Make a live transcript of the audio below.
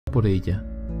por ella.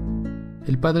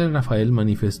 El padre Rafael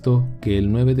manifestó que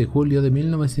el 9 de julio de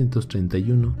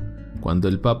 1931, cuando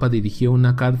el Papa dirigió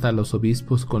una carta a los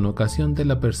obispos con ocasión de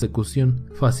la persecución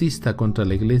fascista contra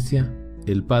la Iglesia,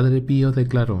 el Padre Pío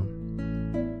declaró: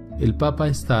 "El Papa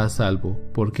está a salvo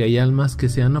porque hay almas que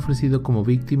se han ofrecido como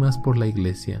víctimas por la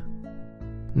Iglesia".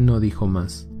 No dijo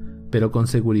más, pero con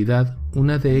seguridad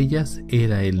una de ellas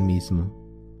era él mismo.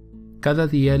 Cada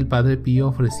día el Padre Pío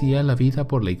ofrecía la vida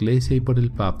por la Iglesia y por el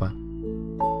Papa.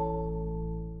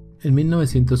 En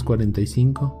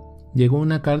 1945 llegó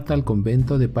una carta al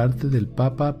convento de parte del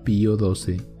Papa Pío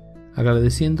XII,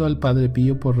 agradeciendo al Padre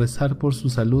Pío por rezar por su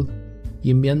salud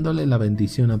y enviándole la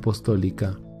bendición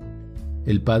apostólica.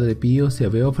 El Padre Pío se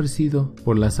había ofrecido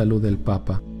por la salud del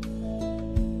Papa.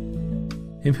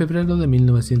 En febrero de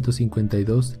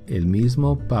 1952, el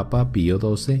mismo Papa Pío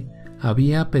XII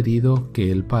había pedido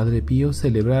que el Padre Pío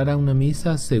celebrara una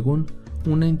misa según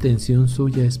una intención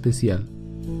suya especial,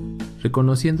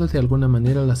 reconociendo de alguna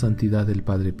manera la santidad del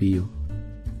Padre Pío.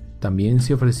 También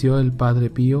se ofreció el Padre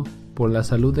Pío por la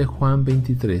salud de Juan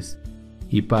XXIII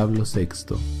y Pablo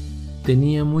VI.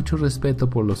 Tenía mucho respeto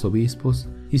por los obispos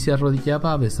y se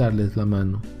arrodillaba a besarles la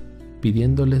mano,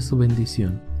 pidiéndoles su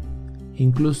bendición.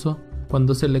 Incluso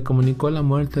cuando se le comunicó la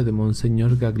muerte de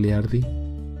Monseñor Gagliardi,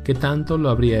 que tanto lo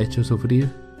habría hecho sufrir,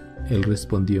 él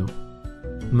respondió: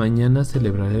 "Mañana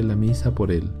celebraré la misa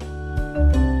por él".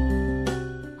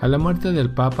 A la muerte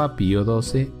del Papa Pío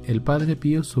XII, el Padre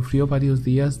Pío sufrió varios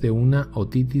días de una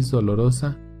otitis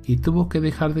dolorosa y tuvo que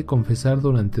dejar de confesar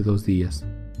durante 2 días.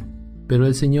 Pero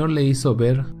el Señor le hizo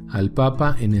ver al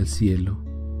Papa en el cielo.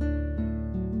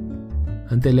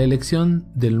 Ante la elección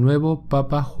del nuevo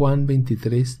Papa Juan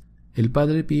XXIII, el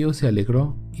Padre Pío se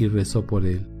alegró y rezó por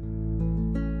él.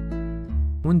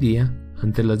 Un día,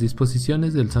 ante las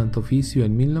disposiciones del Santo Oficio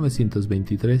en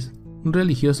 1923, un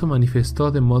religioso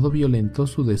manifestó de modo violento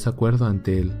su desacuerdo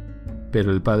ante él,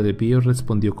 pero el Padre Pío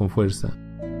respondió con fuerza: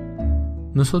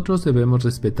 "Nosotros debemos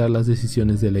respetar las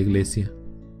decisiones de la Iglesia.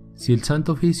 Si el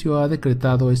Santo Oficio ha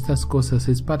decretado estas cosas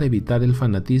es para evitar el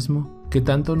fanatismo que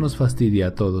tanto nos fastidia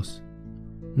a todos.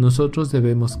 Nosotros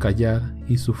debemos callar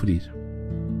y sufrir".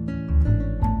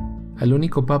 Al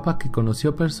único papa que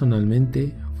conoció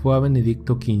personalmente fue a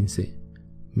Benedicto XV,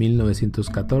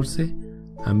 1914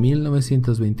 a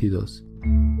 1922.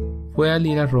 Fue al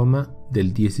ir a Roma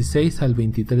del 16 al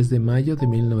 23 de mayo de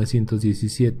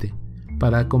 1917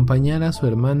 para acompañar a su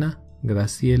hermana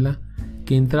Graciela,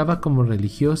 que entraba como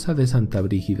religiosa de Santa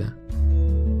Brígida.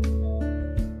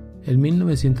 En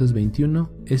 1921,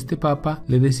 este papa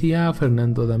le decía a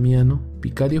Fernando Damiano,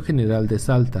 vicario general de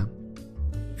Salta: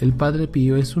 "El Padre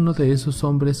Pío es uno de esos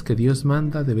hombres que Dios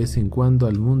manda de vez en cuando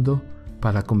al mundo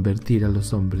para convertir a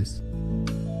los hombres".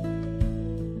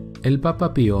 El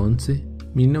Papa Pío XI,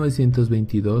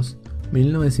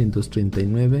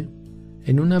 1922-1939,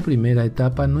 en una primera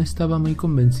etapa no estaba muy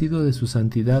convencido de su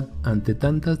santidad ante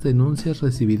tantas denuncias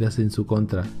recibidas en su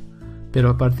contra, pero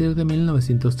a partir de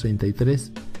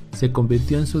 1933 se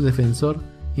convirtió en su defensor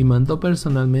y mandó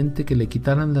personalmente que le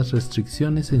quitaran las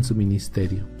restricciones en su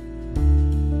ministerio.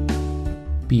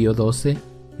 Pío XII,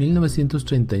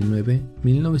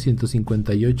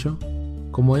 1939-1958,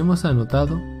 como hemos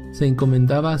anotado, se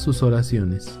encomendaba a sus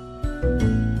oraciones.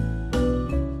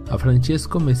 A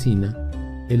Francesco Messina,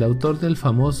 el autor del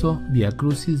famoso Via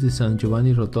Crucis de San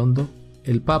Giovanni Rotondo,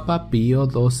 el Papa Pío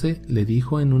XII le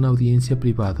dijo en una audiencia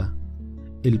privada: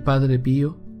 "El Padre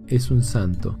Pío es un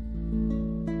santo".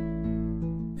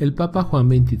 El Papa Juan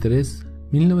XXIII,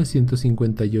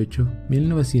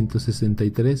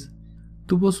 1958-1963,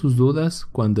 tuvo sus dudas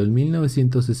cuando en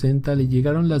 1960 le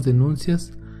llegaron las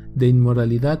denuncias de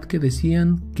inmoralidad que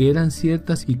decían que eran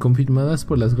ciertas y confirmadas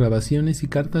por las grabaciones y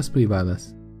cartas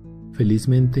privadas.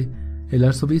 Felizmente, el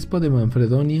arzobispo de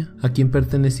Manfredonia, a quien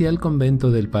pertenecía al convento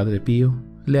del Padre Pío,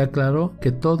 le aclaró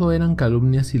que todo eran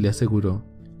calumnias y le aseguró: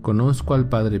 "Conozco al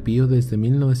Padre Pío desde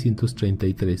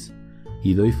 1933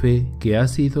 y doy fe que ha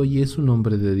sido y es un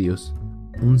hombre de Dios,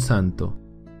 un santo".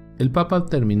 El Papa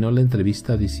terminó la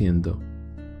entrevista diciendo: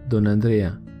 "Don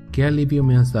Andrea, qué alivio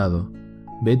me has dado.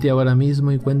 Vete ahora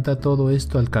mismo y cuenta todo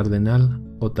esto al cardenal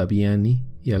Ottaviani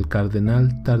y al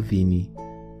cardenal Tardini,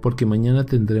 porque mañana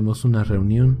tendremos una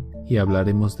reunión y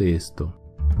hablaremos de esto".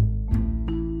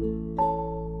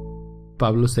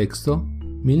 Pablo VI,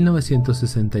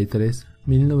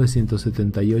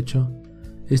 1963-1978,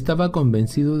 estaba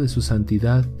convencido de su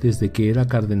santidad desde que era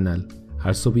cardenal,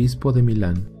 arzobispo de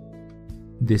Milán.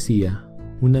 Decía: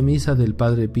 "Una misa del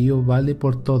Padre Pío vale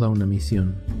por toda una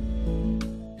misión".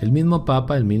 El mismo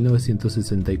Papa, en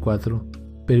 1964,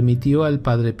 permitió al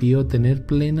Padre Pío tener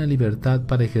plena libertad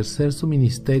para ejercer su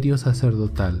ministerio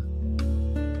sacerdotal.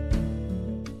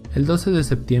 El 12 de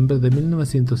septiembre de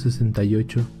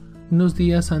 1968, unos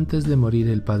días antes de morir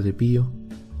el Padre Pío,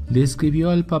 le escribió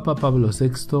al Papa Pablo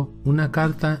VI una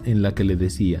carta en la que le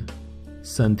decía: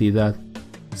 «Santidad,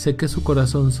 sé que su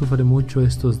corazón sufre mucho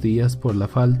estos días por la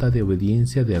falta de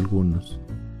obediencia de algunos,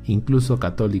 incluso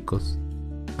católicos,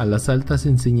 a las altas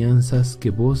enseñanzas que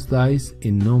vos dais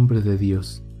en nombre de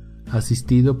Dios,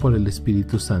 asistido por el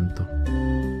Espíritu Santo.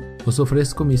 Os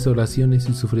ofrezco mis oraciones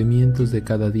y sufrimientos de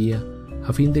cada día,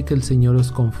 a fin de que el Señor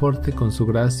os conforte con su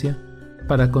gracia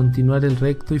para continuar el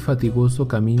recto y fatigoso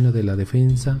camino de la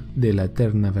defensa de la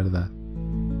eterna verdad.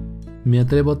 Me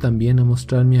atrevo también a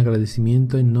mostrar mi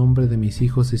agradecimiento en nombre de mis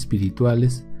hijos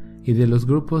espirituales y de los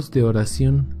grupos de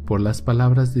oración por las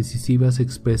palabras decisivas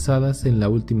expresadas en la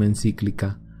última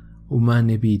encíclica,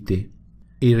 Humane Vitae,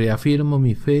 y reafirmo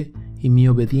mi fe y mi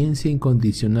obediencia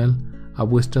incondicional a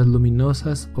vuestras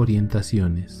luminosas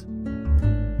orientaciones».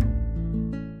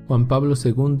 Juan Pablo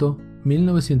II,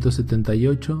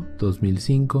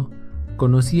 1978-2005,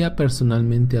 conocía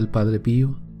personalmente al Padre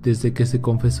Pío desde que se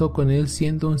confesó con él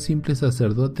siendo un simple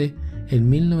sacerdote en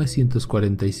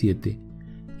 1947,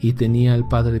 y tenía al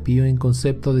Padre Pío en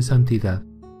concepto de santidad.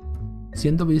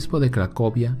 Siendo obispo de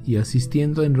Cracovia y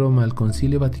asistiendo en Roma al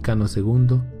Concilio Vaticano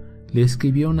II, le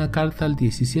escribió una carta el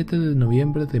 17 de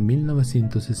noviembre de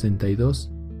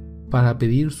 1962 para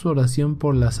pedir su oración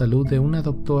por la salud de una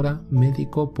doctora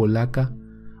médico polaca,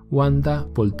 Wanda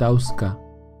Poltauska,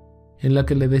 en la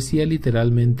que le decía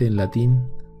literalmente en latín: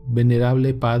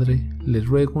 «Venerable Padre, le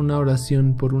ruego una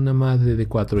oración por una madre de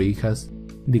 4 hijas,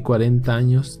 de 40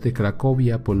 años, de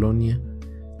Cracovia, Polonia,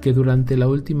 que durante la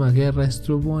última guerra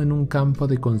estuvo en un campo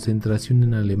de concentración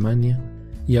en Alemania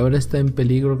y ahora está en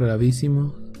peligro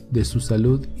gravísimo de su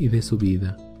salud y de su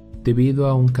vida, debido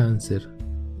a un cáncer,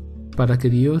 para que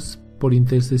Dios, por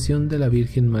intercesión de la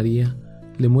Virgen María,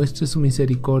 le muestre su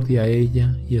misericordia a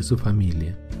ella y a su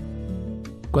familia».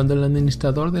 Cuando el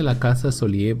administrador de la casa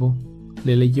Solievo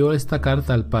le leyó esta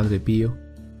carta al Padre Pío,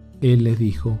 él le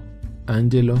dijo: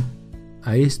 «Angelo,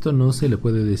 a esto no se le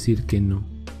puede decir que no.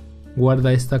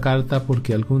 Guarda esta carta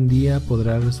porque algún día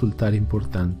podrá resultar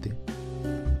importante».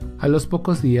 A los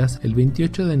pocos días, el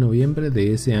 28 de noviembre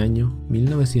de ese año,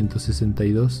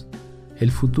 1962,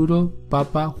 el futuro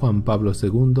Papa Juan Pablo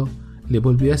II le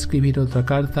volvió a escribir otra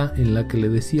carta en la que le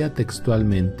decía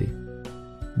textualmente: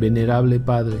 «Venerable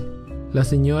Padre, la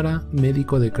señora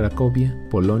médico de Cracovia,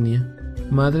 Polonia,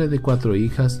 madre de 4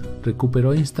 hijas,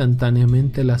 recuperó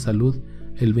instantáneamente la salud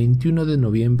el 21 de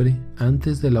noviembre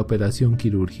antes de la operación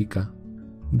quirúrgica.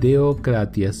 Deo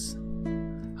gratias.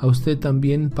 A usted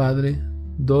también, Padre,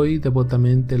 doy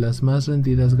devotamente las más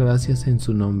rendidas gracias en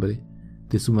su nombre,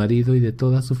 de su marido y de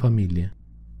toda su familia».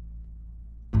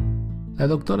 La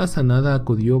doctora sanada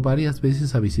acudió varias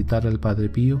veces a visitar al Padre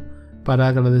Pío para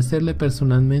agradecerle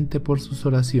personalmente por sus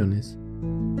oraciones.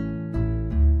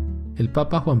 El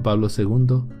Papa Juan Pablo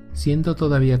II, siendo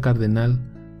todavía cardenal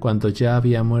cuando ya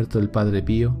había muerto el Padre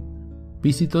Pío,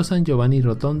 visitó San Giovanni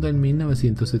Rotondo en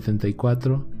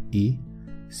 1974 y,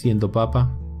 siendo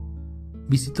Papa,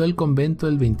 visitó el convento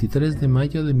el 23 de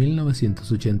mayo de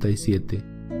 1987.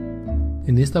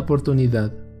 En esta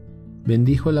oportunidad,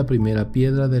 bendijo la primera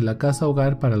piedra de la casa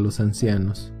hogar para los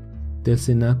ancianos, del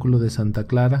cenáculo de Santa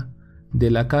Clara, de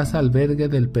la casa albergue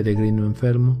del peregrino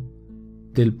enfermo,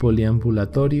 del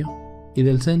poliambulatorio y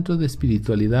del centro de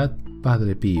espiritualidad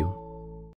Padre Pío.